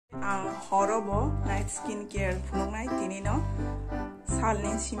Ang horobo night skincare phunongnai tini no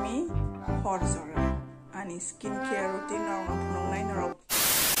salni simi horzora ani skincare routine no phunongnai no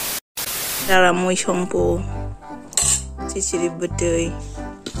dara moi shampoo chichiri butei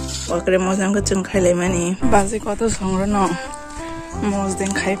wakre mozang ka chung khailai mani bazi koto songro no mos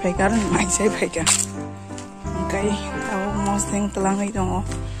den khai phai kar mai chai phai ka kai aw mos den tlangai dong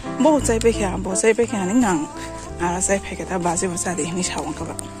bo chai pe kha ni nang ara chai phai ka ta bazi basa de ni shawang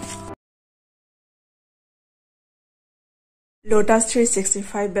ka ba Lotus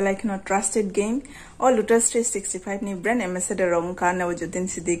 365 Belaikino trusted game or Lotus 365 ni brand ambassador rom kana Wajuddin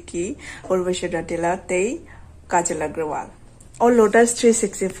Siddiqui Urvashi Ratila Tei Kajal Agrawal or Lotus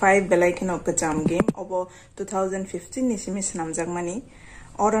 365 Belaikino Kajam game over 2015 ni simis namjagmani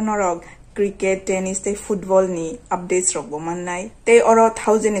or honorog cricket tennis te football ni updates rok bomanai te oro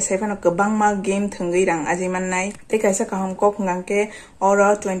 1007 kabang ma game thungai rang ajimanai te kaisa kaham kok ngangke oro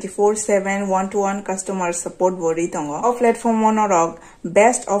 24/7 1-to-1 customer support bori tongo of platform monorog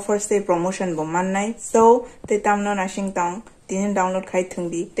best offers te promotion bomanai so te tamno nashing tong tin download khai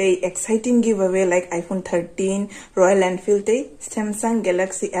thungdi te exciting giveaway like iPhone 13 Royal Enfield te Samsung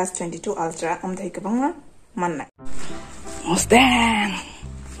Galaxy S22 Ultra thai kabang manai Mustang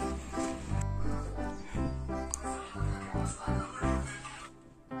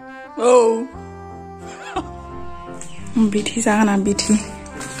Oh, BT sana BT,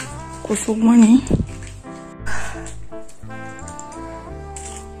 kusuk money.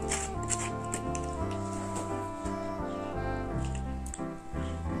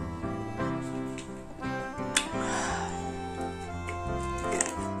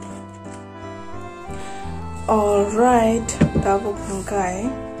 All right, tabuk nungkai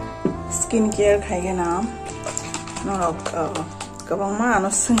skincare kaya na, norok kabang ma ano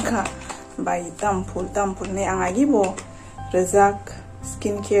sengka by tampul ni angagi bo rezak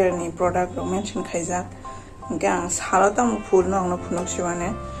skincare ni product mention khaizak gang sala tampul no no phunok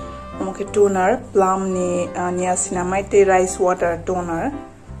siwane omoke toner plum ni niacinamide rice water toner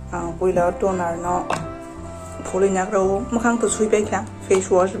boiler toner no phulina ro mukhang to sui bai kha face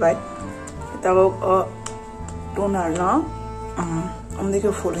wash by tabo toner no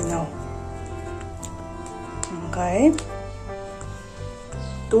omdike phulina okay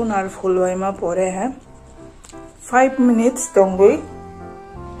toner फुलवाई में पोरे है 5 minutes तंगुई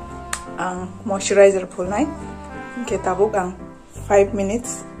moisturizer फुलनाई के Tabuk 5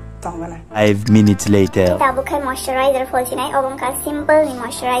 minutes तंगना 5 minutes later Tabuk है moisturizer फुलचिनाई अब उनका simple ni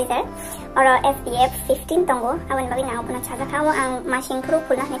moisturizer और SPF 15 तंगो अब बगी ना अपना छाजा खाओ माशिंग प्रूफ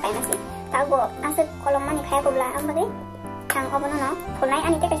फुलना नहीं पाएगा सी ताबो आसे कलम में खाया कोबला अब बगी खांग अब ना फुलनाई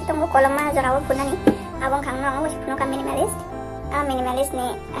अनि ते कैसे तंगो कलम में जराव फुलना नहीं अब खांग ना वो फुनो का minimalist minimalist ni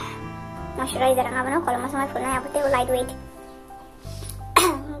moisturizer ang abano kalau masama full na yapate lightweight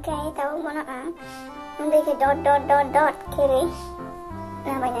okay tahu mana ndeke dot kiri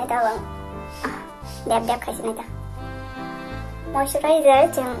na banyak tahu dap kasi na ta moisturizer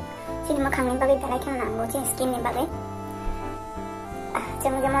jeng sini makhang ni bagai dalai kena nanggo jeng skin ni bagai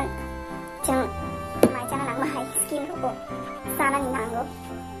jeng zaman mai jangan nanggo high skin ko sana ni nanggo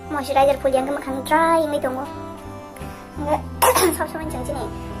moisturizer full yang makhang dry ni tunggu सबसे मन चंचने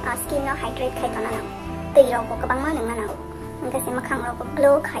skin no hydrate खाई तना ना दै रावको गोबां मा नङा ना ओंखायसो मोखां रावको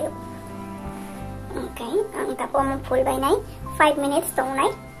ग्लो खायो ओके आं तापो म फुल बायनाय 5 minutes तंनाय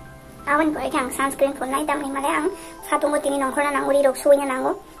आवन बय थां सनस्क्रीन फुलनाय दामनि माले आं सातुंगो तिनि नंखरना नांगुरि रक सुयना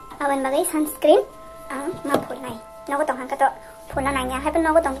नांगो आवन बगै सनस्क्रीन आं मा फुलनाय नगो तंहां का तो फुलना नाया हायबो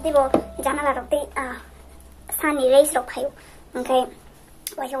नगो तंतिबो जाना ला रक्ति सानि रेस रक खायो ओंखाय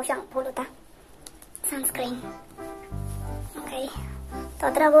वाइसों फुलुता sunscreen Okay.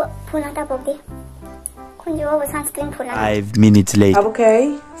 Totra bo phulna ta bokdi. Kunjo bo sunscreen phulna. 5 minutes later. Okay,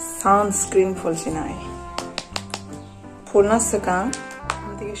 sunscreen phulsinai. Phulna saka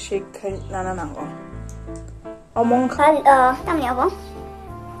amdike shake khai nana nango. Among khal tamni abo.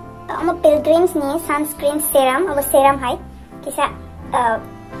 Amo Pilgrims ni sunscreen serum abo serum hai. Kisa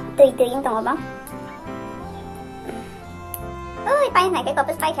tui ing tong abo. Oi, pai nai ke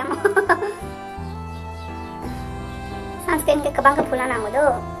kopus pai chamo. sunscreen ke kabang ke phulan ang do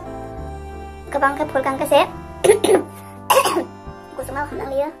kabang ke phul kang ke se kusuma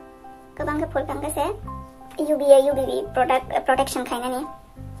khamang liya kabang ke phul kang ke se UVB product protection khaina ni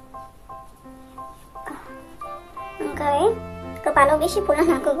okay kepala bisi phulan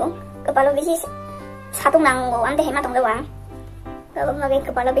ang ko kepala bisi satu nanggo ante hema tong dewa kabang lagi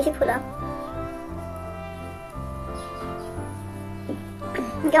kepala bisi phulan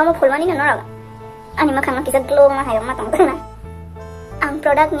kamu phulwani na nora ani makhang kisa glow ma hayo ma tong na ang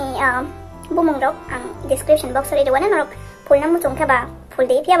product ni bumong rok ang description box ri dewana norok phulna mu chong ba full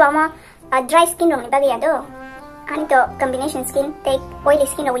day pia ba mo dry skin rong ni ba ya do ani to combination skin take oily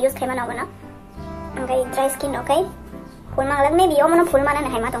skin ro use khai ma na ba na angai dry skin okay full ma lag maybe omo no full ma na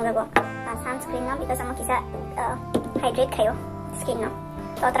hai ma tong go sunscreen no because amo kisa hydrate khayo skin no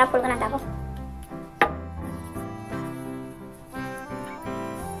to tra full gana ta bo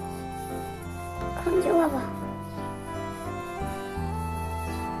khon jo ba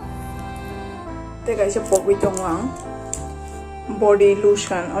te guys pok wi tong wang body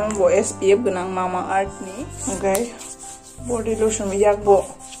lotion ambo SPF gunang MamaEarth ni okay body lotion mi yak bo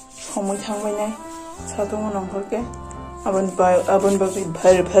homoi thang bai nai sadong nong phulke abon ba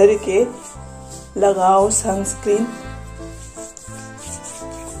bhar ke लगाओ sunscreen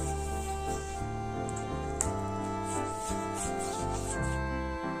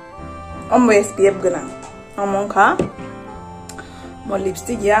ambo SPF gunang among kha mo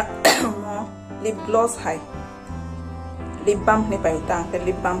lipstick ya mo lip gloss hai lip balm ni pai ta te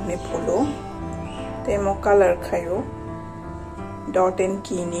lip balm ni pholo te mo color khayo dot and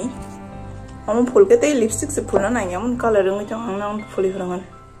kini am phul ke te lipstick se phuna na yam color ng chang ang nang phuli rangan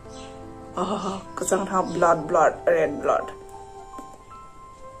kasang tha blood red blood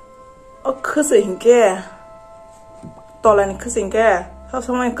khase hinke tolan khase hinke ha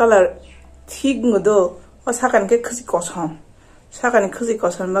samay color thik ngodo sakan ke khasi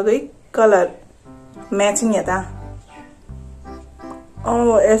koson bagai color matching ya ta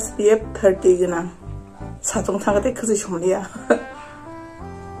SPF 30 gana 사정 상가대 그새 좀리야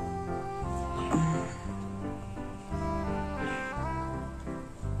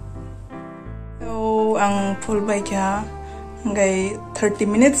ang full by kya ngai 30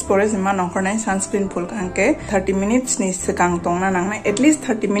 minutes pore sima nongkornai sunscreen full kangke 30 minutes ni sekang tongna nangnai at least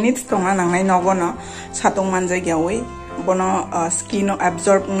 30 minutes tongna nangnai nogono satong manja gyawi bono skin no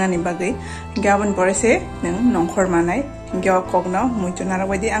absorb ngani bagai gabon pore se nang nongkhor manai gya kogno muichonara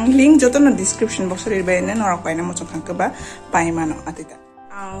baidi ang link joto no description box ri baine norok paina mochong kangke ba paimano atita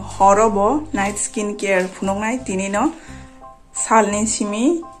ang horobo night skin care phunongnai tini no salni simi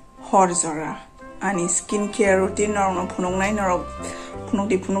horzora ani skin care routine norok phunongnai norok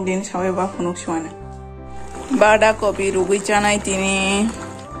phunok din sawe ba phunok swana bada copy rugui chanai tini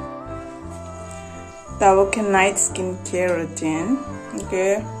tawoke night skin care routine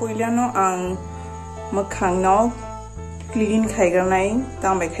okay puilano ang mwkhang no clean khaiganai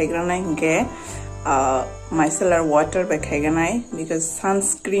tambai khaiganai ge micellar water by khaiganai because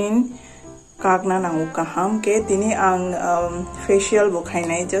sunscreen kagna nangu kaham ke tini ang facial bo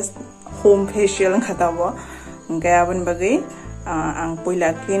khainai just home facial khatabo gaban bagai ang puila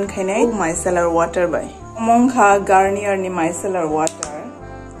clean khainai micellar water by mongkha garnier ni micellar water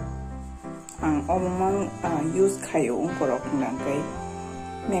ang omong use khayo korok nangai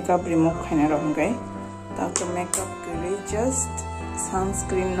makeup remove khaina rongai ताकि makeup के लिए just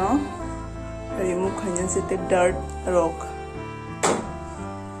sunscreen no remove खंजन से ते dirt rock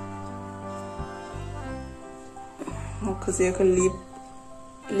मुखसे एक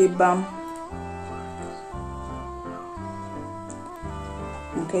lip balm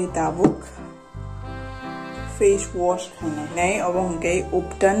okay tabuk face wash खाना नहीं अब हम गए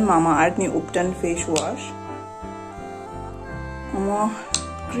Ubtan MamaEarth ni Ubtan face wash हम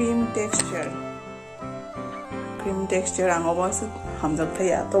cream texture ang obas hamjak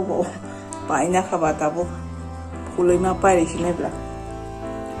thaya to bo paina khaba ta bo phuloi ma pari khine bla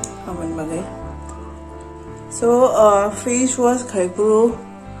aban bagai so face wash khai puro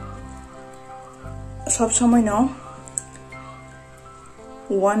sab samay no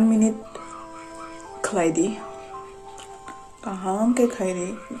 1 minute khlai di kaham ke khai ri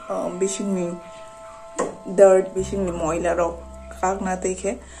bishing ni dirt bishing ni moila rok kak na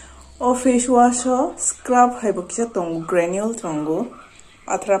dekhe o face wash scrub hai bokisa tong granule tongo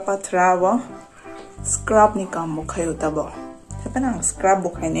patra ba scrub ni kam mo khayo ta ba hapana scrub bo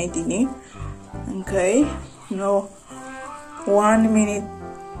khai nai dini okay no 1 minute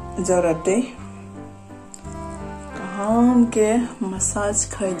jarate kaham ke massage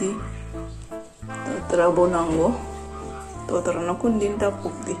khai di to tra bonango to tra no kundin ta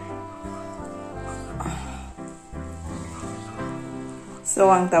pukdi so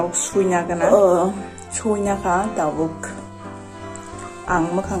ang tawag sunya kana sunya ka tawag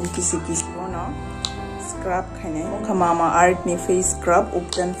ang makhang kisi no scrub khaine ka MamaEarth ni face scrub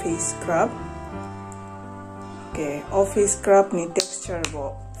Ubtan face scrub okay o face scrub ni texture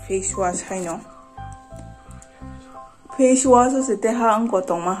bo face wash haino face wash se te ha ang ko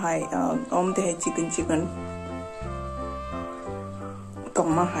tong ma hai te hai chicken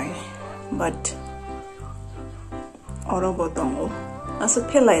tong ma hai but oro bo tong asa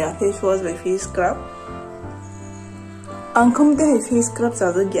pelaya face wash by face scrub angkum te face scrub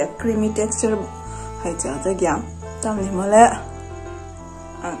sa the gya creamy texture hai cha the gya tam ni mala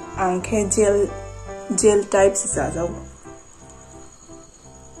angke gel type sa za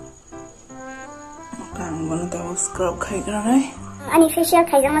kan bona ta scrub khai gra nai ani facial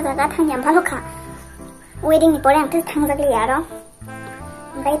khai jang ma thang yam phalo kha wedding ni pore ang te thang jak li aro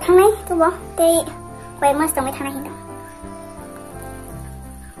gai thang nai tu bo te wai mas tong mai thang hin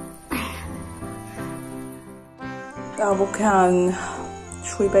mwkhang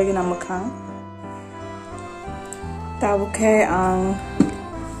chui bai gina mwkhang ang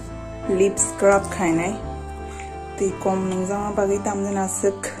lip scrub khai nai ti kom ning jang bagi tam na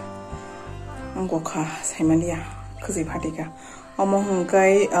sik ang ko kha saimania khazi phatika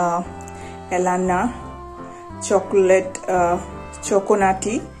omohungai elana chocolate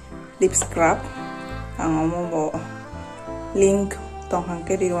choconati lip scrub ang omo link tong hang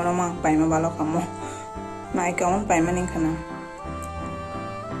ke ri wono ma pai ma balo kamo my account pai maning khana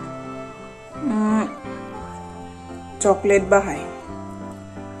chocolate ba hai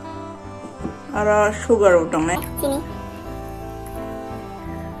ara sugar utang nai sini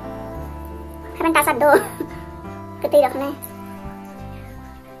haban ta sado kete rakhna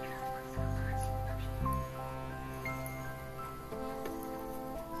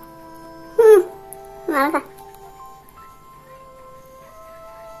malah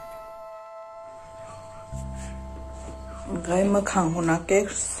gai mwkhang huna ke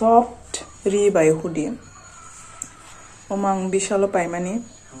soft ri bai hudi omang bishalo paimani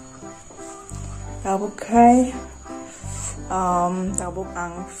tabuk khai tabuk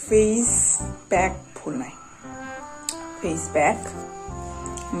ang face pack phulnai face pack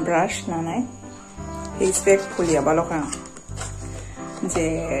brush nanai face pack phulia balokang je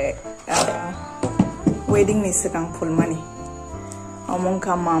wedding ni sekang phulmani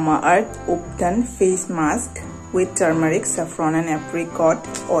omongka MamaEarth Ubtan face mask with turmeric, saffron and apricot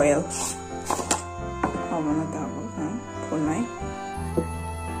oil. How many tabo? Full night.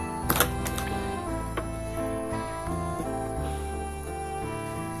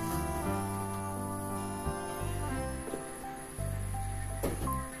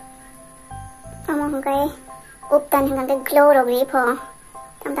 Okay. Ubtan hingga glow rogi po.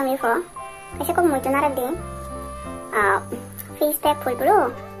 Tam po. Kasi kung mo na ragdi. Face pack full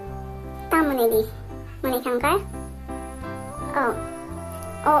bro. Tamo na di. mwkhang ka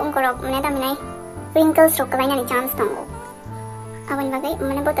ungkorok mane ta minai wrinkles rok kaina ni chance tongo awan bagai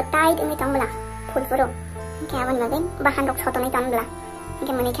mane bota tight imi tongla full puro ke awan bagai bahan rok chotoni tongla ke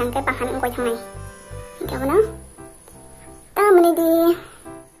mwkhang ka bahan ungkoi thangai ke abana ta mane di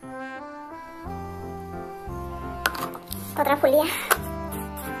totra fulia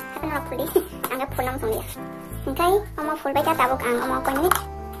kana fuli anga fulam songlia kai ama full bai ta tabok ang ama ko ni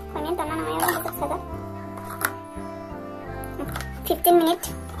tona na ayo sa 15 minutes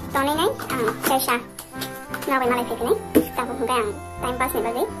tone nai sesha na bai malai phek nai ta ko ngai time pass ni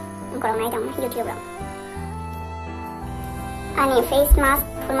bagai ko ngai dong YouTube ro ani face mask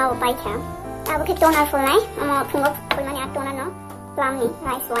full ma upai kha ta ko toner full nai ama phungo full mani toner no plum ni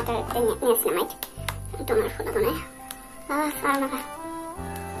rice water niacinamide toner full na nai sarna ka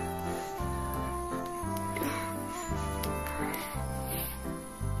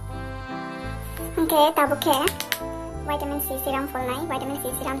okay ta ko vitamin C serum full nai vitamin C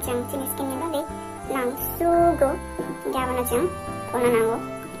serum chang chin skin ni bale nang sugo gabana chang full nango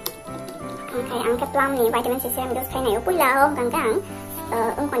okay ang ka plum ni vitamin C serum dos kai nai upulao kangkang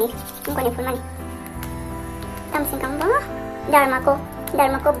ungkoni full mani tam sing kang ba derma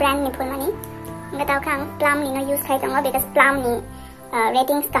ko brand ni full mani nga taw kang plum ni no use kai tang because plum ni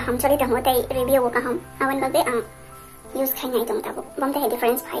ratings ka ham chori tang hotai review ka ham awan babe ang use kai nai tang ta ko bam ta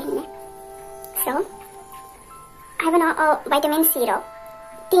difference phai ni so I have vitamin C ro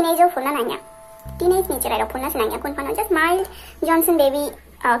teenage full na nanya teenage ni chira ro full na nanya kun pano just mild Johnson baby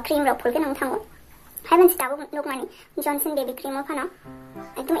cream ro full ke nang thango haven't stable look mani Johnson baby cream of pano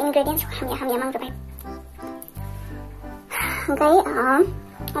ekdom ingredients ham ya mang ro bai okay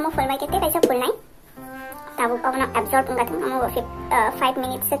amo full bai te kaisa full nai tabu avana absorb nga thang amo 5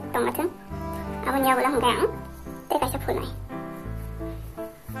 minutes se tong athang awan ya bola hanga te kaisa full nai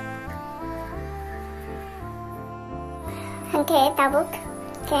Hanke tabuk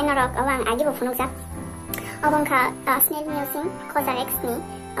ke norok awang agi bo funuk jak awang ka snail mucin COSRX ni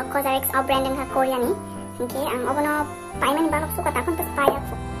COSRX branding ka Korea ni hanke ang obono paiman balok suka takon pas payak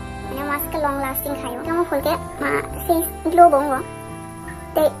fu ana mask long lasting khayo kamo phulke ma face glow bongo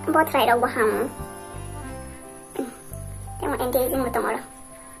te bot rai ro baham te mo engaging mo tomorrow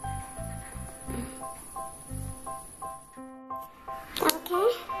okay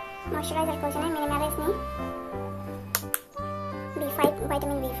moisturizer ko jana minimalist ni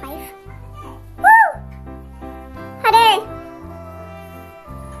vitamin B5. Woo! Hade!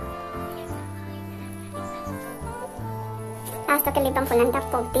 Last ke lip balm full and top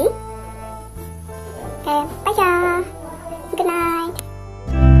 40. Okay, bye. Good night.